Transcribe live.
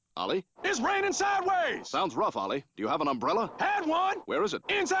Ollie? It's raining sideways. Sounds rough, Ollie. Do you have an umbrella? Had one. Where is it?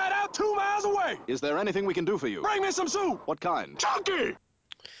 Inside out 2 miles away. Is there anything we can do for you? Bring me some soup. What kind? Chunky.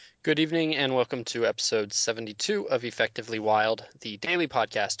 Good evening and welcome to episode 72 of Effectively Wild, the daily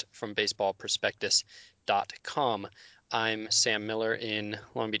podcast from baseballprospectus.com. I'm Sam Miller in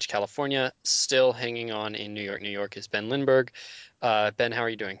Long Beach, California. Still hanging on in New York. New York is Ben Lindbergh. Ben, how are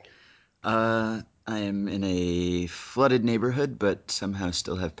you doing? I am in a flooded neighborhood, but somehow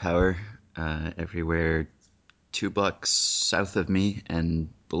still have power everywhere. 2 blocks south of me and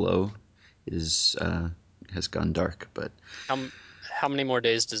below is has gone dark. But How many more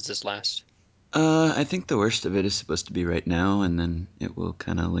days does this last? I think the worst of it is supposed to be right now, and then it will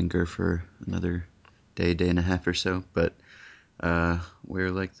kind of linger for another day and a half or so. But we're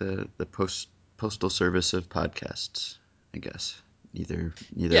like the postal service of podcasts, I guess. Neither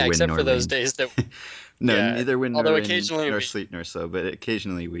Yeah, wind except nor for those rain. days that No, yeah. neither wind nor Although rain, occasionally nor we sleet nor slow. But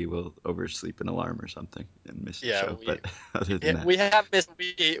occasionally we will oversleep an alarm or something and miss the yeah, show. But other than that, we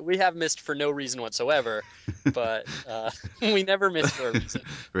have missed for no reason whatsoever, but we never miss for a reason.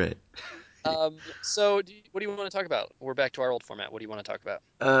 right. So what do you want to talk about? We're back to our old format. What do you want to talk about?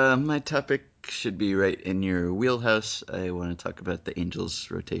 My topic should be right in your wheelhouse. I want to talk about the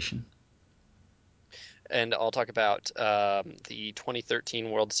Angels rotation. And I'll talk about the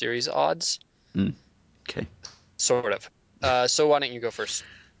 2013 World Series odds. Okay. Sort of. So why don't you go first?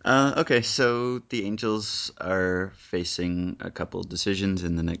 Okay, so the Angels are facing a couple decisions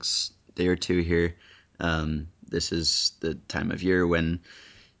in the next day or two here. This is the time of year when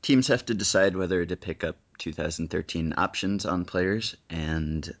teams have to decide whether to pick up 2013 options on players,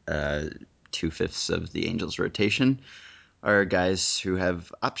 and 2/5 of the Angels rotation are guys who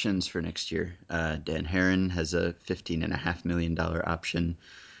have options for next year. Dan Haren has a $15.5 million option,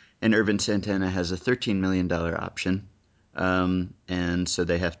 and Ervin Santana has a $13 million option. And so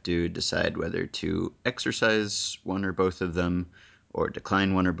they have to decide whether to exercise one or both of them or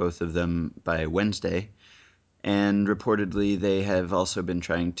decline one or both of them by Wednesday. And reportedly, they have also been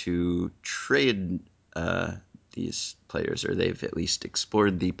trying to trade these players, or they've at least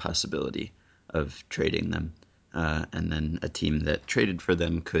explored the possibility of trading them. And then a team that traded for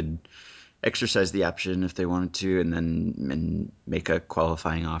them could exercise the option if they wanted to, and then make a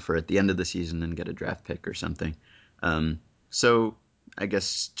qualifying offer at the end of the season and get a draft pick or something. So I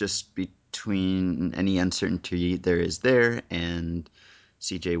guess just between any uncertainty there is there and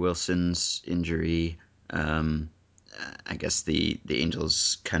C.J. Wilson's injury, I guess the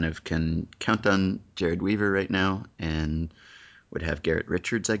Angels kind of can count on Jared Weaver right now and would have Garrett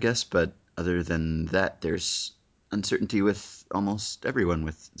Richards, I guess. But other than that, there's uncertainty with almost everyone,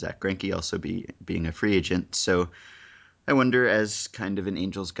 with Zach Greinke also being a free agent. So I wonder, as kind of an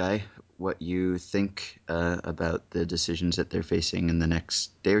Angels guy, what you think about the decisions that they're facing in the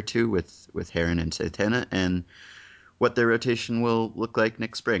next day or two with Haren and Santana, and what their rotation will look like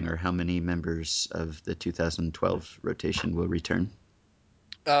next spring, or how many members of the 2012 rotation will return.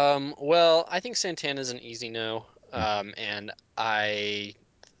 Well, I think Santana's an easy no, and I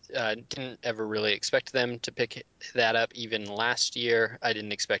didn't ever really expect them to pick that up. Even last year, I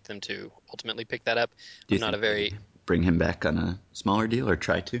didn't expect them to ultimately pick that up. Do I'm you not a think they very bring him back on a smaller deal, or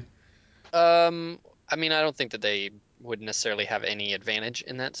try to? I mean, I don't think that they would necessarily have any advantage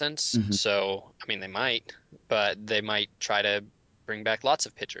in that sense. Mm-hmm. So, I mean, they might, but they might try to bring back lots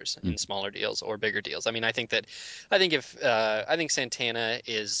of pitchers in Mm-hmm. smaller deals or bigger deals. I mean, I think Santana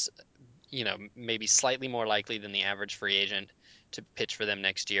is, maybe slightly more likely than the average free agent to pitch for them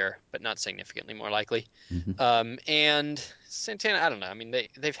next year, but not significantly more likely. Mm-hmm. And Santana, I don't know. I mean,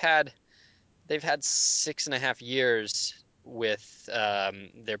 they've had 6.5 years with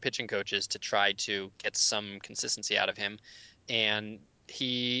their pitching coaches to try to get some consistency out of him, and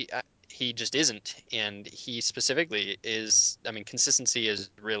he just isn't. And he specifically is. I mean, consistency is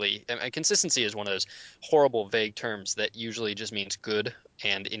really. I mean, consistency is one of those horrible, vague terms that usually just means good,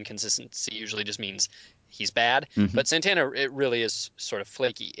 and inconsistency usually just means he's bad. Mm-hmm. But Santana, it really is sort of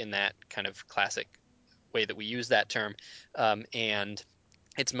flaky in that kind of classic way that we use that term, and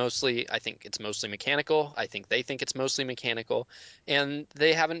I think it's mostly mechanical. I think they think it's mostly mechanical, and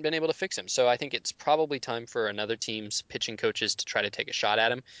they haven't been able to fix him. So I think it's probably time for another team's pitching coaches to try to take a shot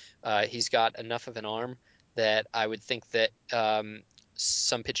at him. He's got enough of an arm that I would think that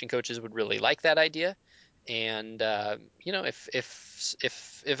some pitching coaches would really like that idea. And if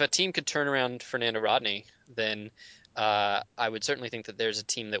a team could turn around Fernando Rodney, then I would certainly think that there's a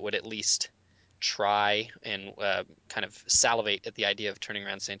team that would at least try and kind of salivate at the idea of turning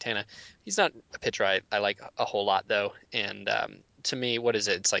around Santana. He's not a pitcher I like a whole lot, though. And to me, what is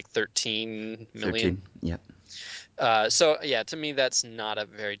it? It's like 13 million. 13. Yep. So yeah, to me, that's not a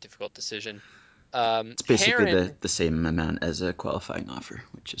very difficult decision. It's basically Heron, the same amount as a qualifying offer,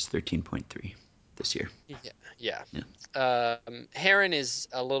 which is 13.3 this year. yeah, yeah. Yeah. Heron is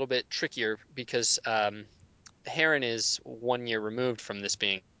a little bit trickier because Heron is 1 year removed from this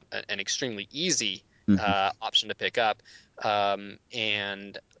being an extremely easy Hmm. option to pick up.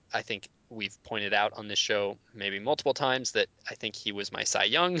 And I think we've pointed out on this show maybe multiple times that I think he was my Cy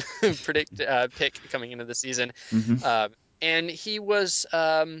Young pick coming into the season. Hmm. Uh, and he was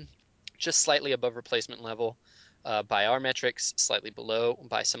just slightly above replacement level by our metrics, slightly below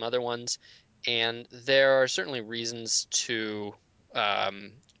by some other ones. And there are certainly reasons to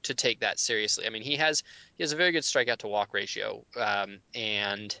take that seriously. I mean, he has a very good strikeout to walk ratio,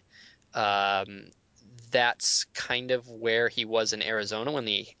 and um, that's kind of where he was in Arizona when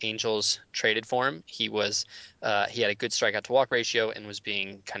the Angels traded for him. He had a good strikeout to walk ratio and was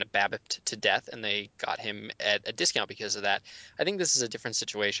being kind of babbipped to death, and they got him at a discount because of that. I think this is a different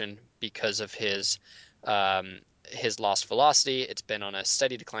situation because of his lost velocity. It's been on a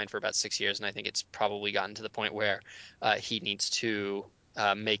steady decline for about 6 years, and I think it's probably gotten to the point where he needs to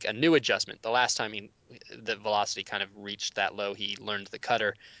make a new adjustment. The last time the velocity kind of reached that low, he learned the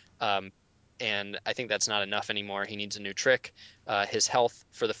cutter. Um, and I think that's not enough anymore. He needs a new trick. His health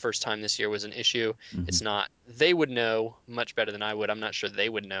for the first time this year was an issue. Hmm. It's not, they would know much better than I would. I'm not sure they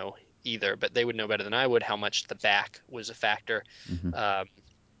would know either, but they would know better than I would how much the back was a factor. Hmm. Um,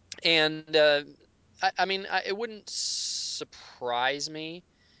 and I mean, it wouldn't surprise me,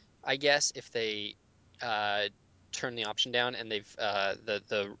 I guess, if they uh, turn the option down and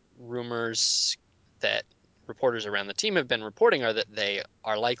the rumors that reporters around the team have been reporting are that they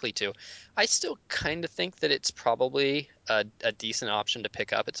are likely to. I still kind of think that it's probably a decent option to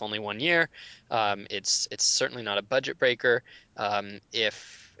pick up. It's only 1 year. It's certainly not a budget breaker.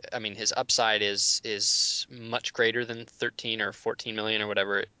 If I mean his upside is much greater than 13 or 14 million or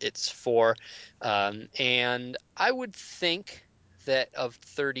whatever it's for, and I would think that of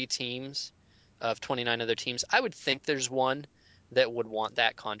 30 teams, of 29 other teams, I would think there's one that would want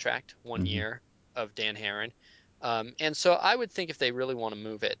that contract, one Hmm. year of Dan Herron. And so I would think if they really want to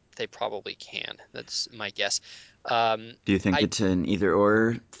move it, they probably can. That's my guess. Um, Do you think I, it's an either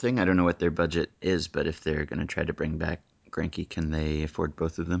or thing? I don't know what their budget is, but if they're going to try to bring back Greinke, can they afford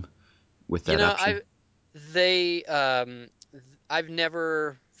both of them with you that know, option? they, I've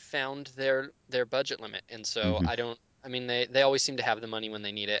never found their budget limit, and so Hmm. I don't. I mean, they always seem to have the money when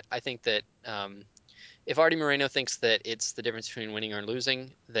they need it. I think that if Artie Moreno thinks that it's the difference between winning or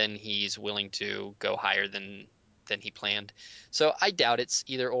losing, then he's willing to go higher than he planned. So I doubt it's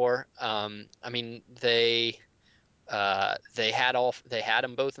either or. I mean, they had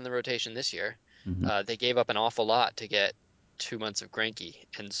them both in the rotation this year. Hmm. They gave up an awful lot to get 2 months of Greinke,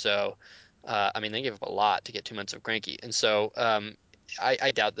 and so I mean they gave up a lot to get 2 months of Greinke, and so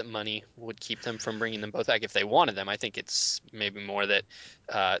I doubt that money would keep them from bringing them both back if they wanted them. I think it's maybe more that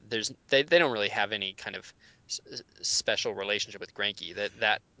they don't really have any kind of special relationship with Greinke.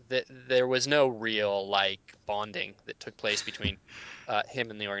 That there was no real like bonding that took place between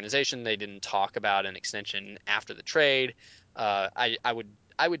him and the organization. They didn't talk about an extension after the trade. I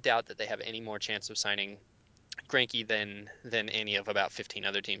would doubt that they have any more chance of signing Greinke than any of about 15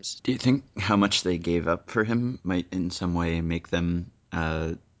 other teams. Do you think how much they gave up for him might in some way make them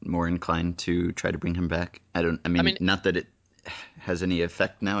more inclined to try to bring him back? I don't. I I mean, mean, not that it has any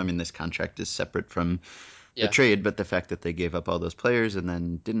effect now. I mean, this contract is separate from the yeah, trade, but the fact that they gave up all those players and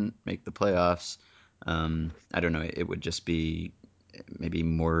then didn't make the playoffs, I don't know. It would just be maybe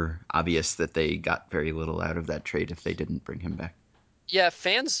more obvious that they got very little out of that trade if they didn't bring him back. yeah.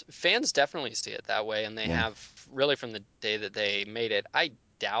 Fans definitely see it that way, and they Yeah. have really from the day that they made it. I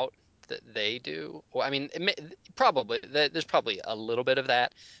doubt that they do. Well, I mean, probably there's probably a little bit of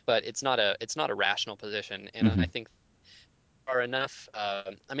that, but it's not a rational position, and I Hmm. think are enough.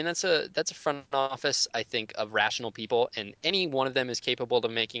 I mean, that's a front office, I think, of rational people, and any one of them is capable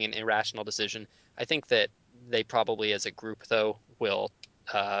of making an irrational decision. I think that they probably, as a group, though, will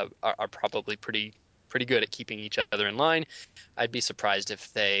are probably pretty good at keeping each other in line. I'd be surprised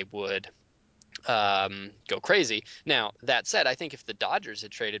if they would go crazy. Now, that said, I think if the Dodgers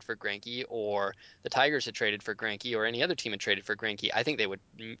had traded for Greinke or the Tigers had traded for Greinke or any other team had traded for Greinke, I think they would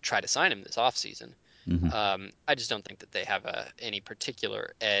try to sign him this offseason. Hmm. I just don't think that they have any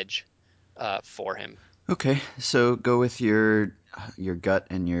particular edge for him. Okay, so go with your gut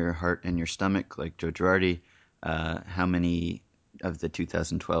and your heart and your stomach, like Joe Girardi. How many of the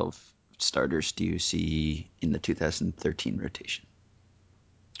 2012 starters do you see in the 2013 rotation?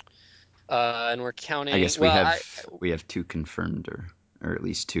 And we're I counting. guess we Well, have we have two confirmed, or at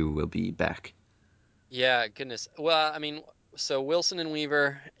least two will be back. Yeah, goodness. Well, I mean, so Wilson and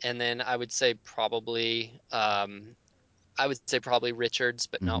Weaver, and then I would say probably Richards,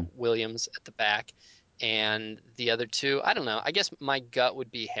 but Hmm. not Williams at the back. And the other two, I don't know. I guess my gut would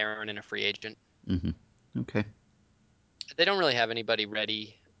be Heron and a free agent. Hmm. Okay. They don't really have anybody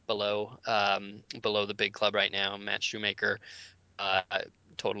ready below the big club right now. Matt Shoemaker uh,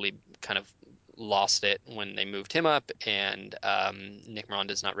 totally kind of lost it when they moved him up, and Nick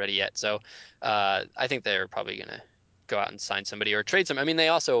Miranda's not ready yet. So I think they're probably going to go out and sign somebody or trade some. I mean, they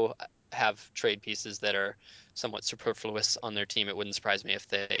also have trade pieces that are somewhat superfluous on their team. It wouldn't surprise me if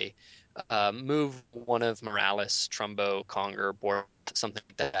they move one of Morales, Trumbo, Conger, Bort, something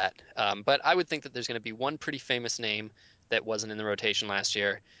like that. But I would think that there's going to be one pretty famous name that wasn't in the rotation last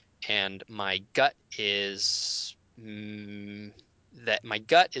year, and my gut is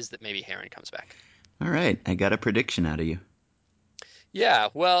that maybe Heron comes back. All right. I got a prediction out of you. Yeah,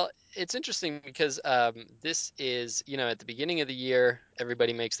 well, it's interesting because this is, at the beginning of the year,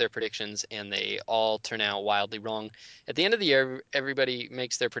 everybody makes their predictions and they all turn out wildly wrong. At the end of the year, everybody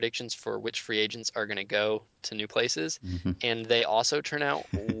makes their predictions for which free agents are going to go to new places, Hmm. and they also turn out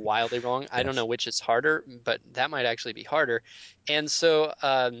wildly wrong. I don't know Yes. which is harder, but that might actually be harder. And so,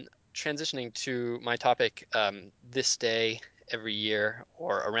 transitioning to my topic, this day every year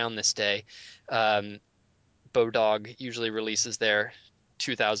or around this day, um, Bodog usually releases their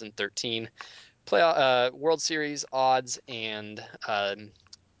 2013 World Series odds, and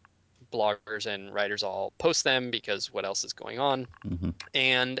bloggers and writers all post them because what else is going on? Hmm.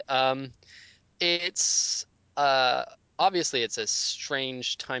 And it's uh, obviously it's a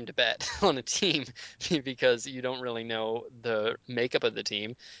strange time to bet on a team because you don't really know the makeup of the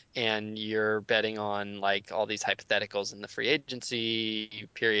team, and you're betting on like all these hypotheticals in the free agency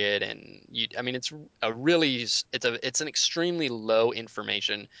period, and I mean, it's an extremely low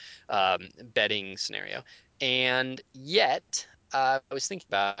information betting scenario, and yet. I was thinking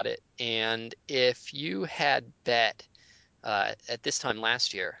about it, and if you had bet at this time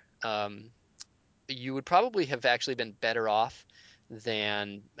last year, you would probably have actually been better off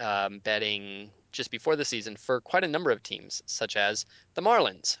than betting just before the season for quite a number of teams, such as the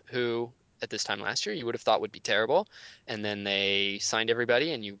Marlins, who at this time last year you would have thought would be terrible. And then they signed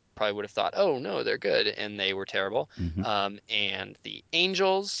everybody, and you probably would have thought, oh, no, they're good. And they were terrible. Hmm. And the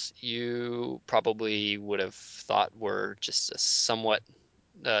Angels, you probably would have thought were just a somewhat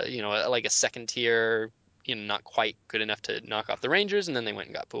like a second tier, not quite good enough to knock off the Rangers, and then they went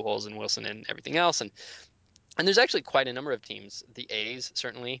and got Pujols and Wilson and everything else, and there's actually quite a number of teams. The A's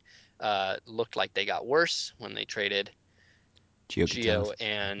certainly looked like they got worse when they traded Gio Gio Gonzalez.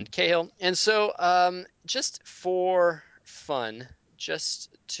 and Cahill, and so just for fun, just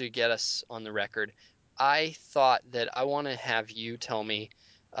to get us on the record, I thought that I want to have you tell me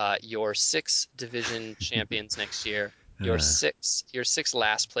your six division champions next year, Uh, your six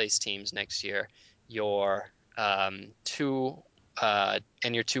last place teams next year, your two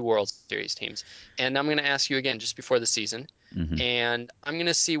and your two World Series teams. And I'm going to ask you again just before the season, hmm. and I'm going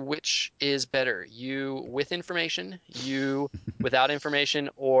to see which is better, you with information, you without information,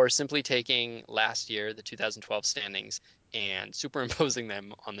 or simply taking last year, the 2012 standings, and superimposing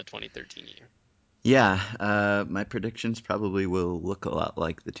them on the 2013 year. Yeah, my predictions probably will look a lot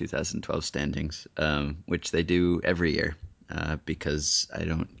like the 2012 standings, which they do every year, because I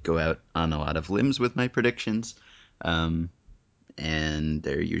don't go out on a lot of limbs with my predictions, um, and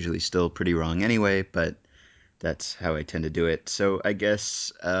they're usually still pretty wrong anyway, but that's how I tend to do it. So I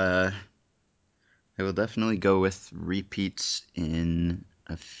guess I will definitely go with repeats in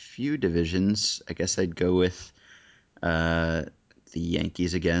a few divisions. I guess I'd go with uh, the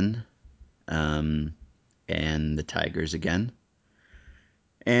Yankees again, um, and the Tigers again.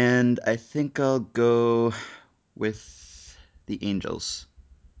 And I think I'll go with the Angels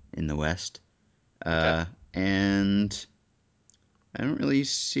in the West. Okay. And I don't really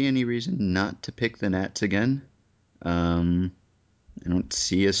see any reason not to pick the Nats again. Um, I don't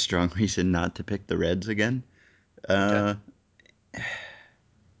see a strong reason not to pick the Reds again. Okay. Uh,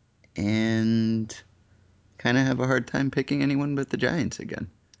 and kind of have a hard time picking anyone but the Giants again.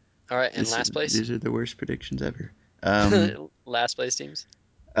 All right. And This, last place? these are the worst predictions ever. Um, Last place teams?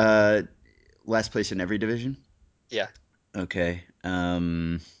 uh, last place in every division. Yeah. Okay.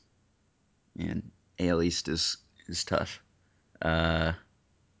 Man, AL East is tough. Uh,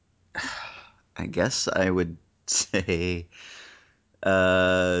 I guess I would say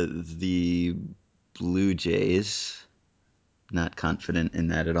the Blue Jays. Not confident in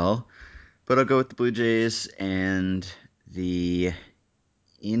that at all, but I'll go with the Blue Jays and the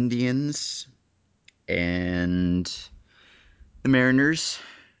Indians and the Mariners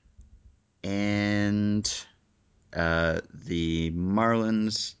And the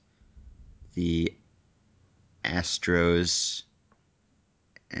Marlins, the Astros,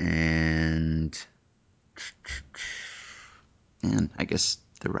 and I guess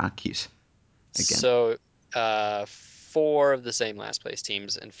the Rockies again. So, 4 of the same last place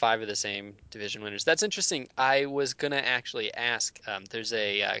teams and 5 of the same division winners. That's interesting. I was gonna actually ask. There's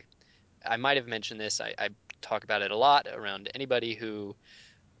I might have mentioned this. I talk about it a lot around anybody who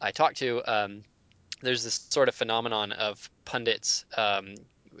I talk to. There's this sort of phenomenon of pundits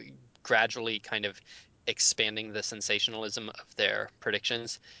gradually kind of expanding the sensationalism of their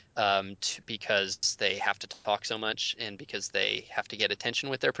predictions because they have to talk so much and because they have to get attention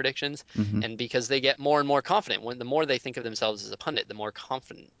with their predictions Mm-hmm. and because they get more and more confident. When the more they think of themselves as a pundit, the more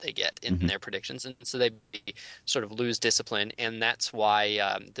confident they get in Mm-hmm. their predictions, and so they sort of lose discipline. And that's why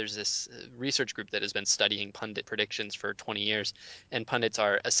there's this research group that has been studying pundit predictions for 20 years, and pundits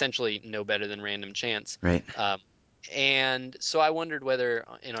are essentially no better than random chance. Right. And so I wondered whether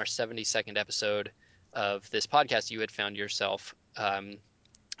in our 72nd episode of this podcast, you had found yourself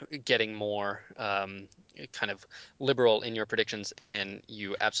getting more kind of liberal in your predictions, and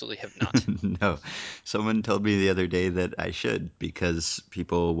you absolutely have not. No. Someone told me the other day that I should because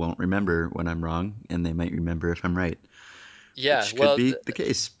people won't remember when I'm wrong and they might remember if I'm right, Yeah, which could well, be the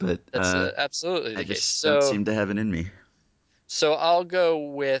case, but that's absolutely I the case. just don't seem to have it in me. So I'll go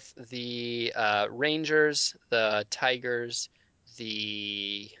with the Rangers, the Tigers,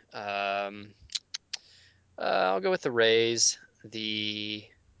 the I'll go with the Rays, the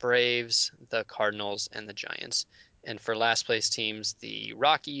Braves, the Cardinals, and the Giants. And for last place teams, the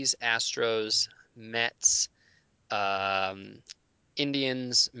Rockies, Astros, Mets, um,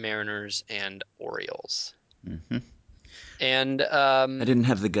 Indians, Mariners, and Orioles. Hmm. And I didn't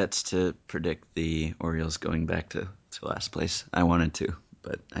have the guts to predict the Orioles going back to last place. I wanted to,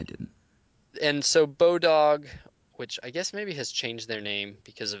 but I didn't. so Bodog, which I guess maybe has changed their name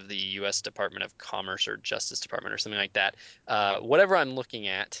because of the U.S. Department of Commerce or Justice Department or something like that. Whatever I'm looking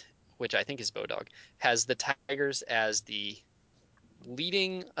at, which I think is Bodog, has the Tigers as the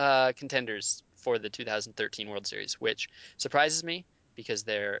leading contenders for the 2013 World Series, which surprises me because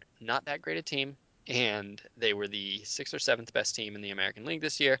they're not that great a team, and they were the 6th or 7th best team in the American League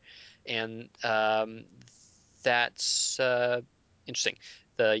this year, and that's interesting.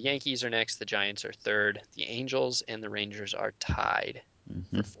 The Yankees are next, the Giants are third, the Angels and the Rangers are tied Hmm.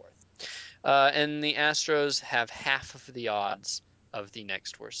 for fourth, and the Astros have half of the odds of the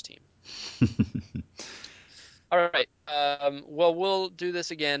next worst team. All right. Well, we'll do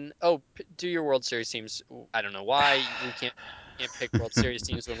this again. Oh, do your World Series teams. I don't know why we can't pick World Series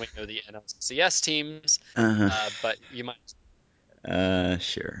teams when we know the NLCS teams, Uh-huh. but you might.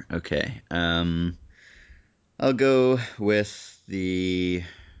 Sure. Okay. I'll go with the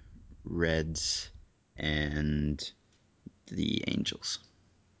Reds and the Angels.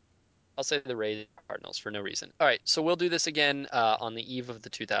 I'll say the Rays Cardinals for no reason. All right, so we'll do this again on the eve of the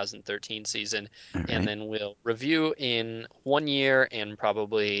 2013 season, All and right. then we'll review in 1 year and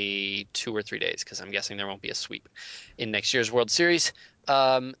probably 2 or 3 days, because I'm guessing there won't be a sweep in next year's World Series.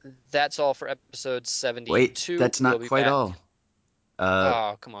 Um, that's all for episode Wait, 72. that's We'll not be quite back. all.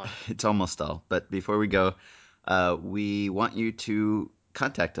 Uh, Oh, come on. it's almost all. But before we go, we want you to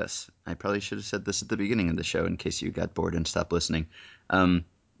contact us. I probably should have said this at the beginning of the show in case you got bored and stopped listening. Um,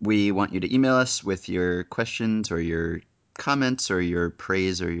 we want you to email us with your questions or your comments or your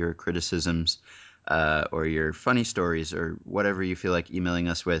praise or your criticisms or your funny stories or whatever you feel like emailing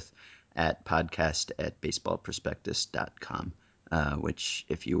us with at podcast@baseballprospectus.com. Which,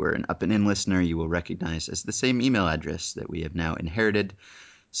 if you were an up and in listener, you will recognize as the same email address that we have now inherited.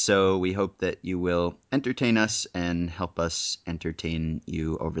 So we hope that you will entertain us and help us entertain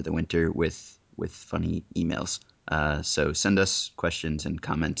you over the winter with funny emails. So send us questions and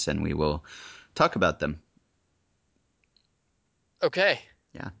comments, and we will talk about them. Okay,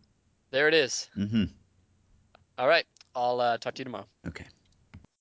 Yeah. there it is. Mm-hmm. All right, I'll talk to you tomorrow. Okay.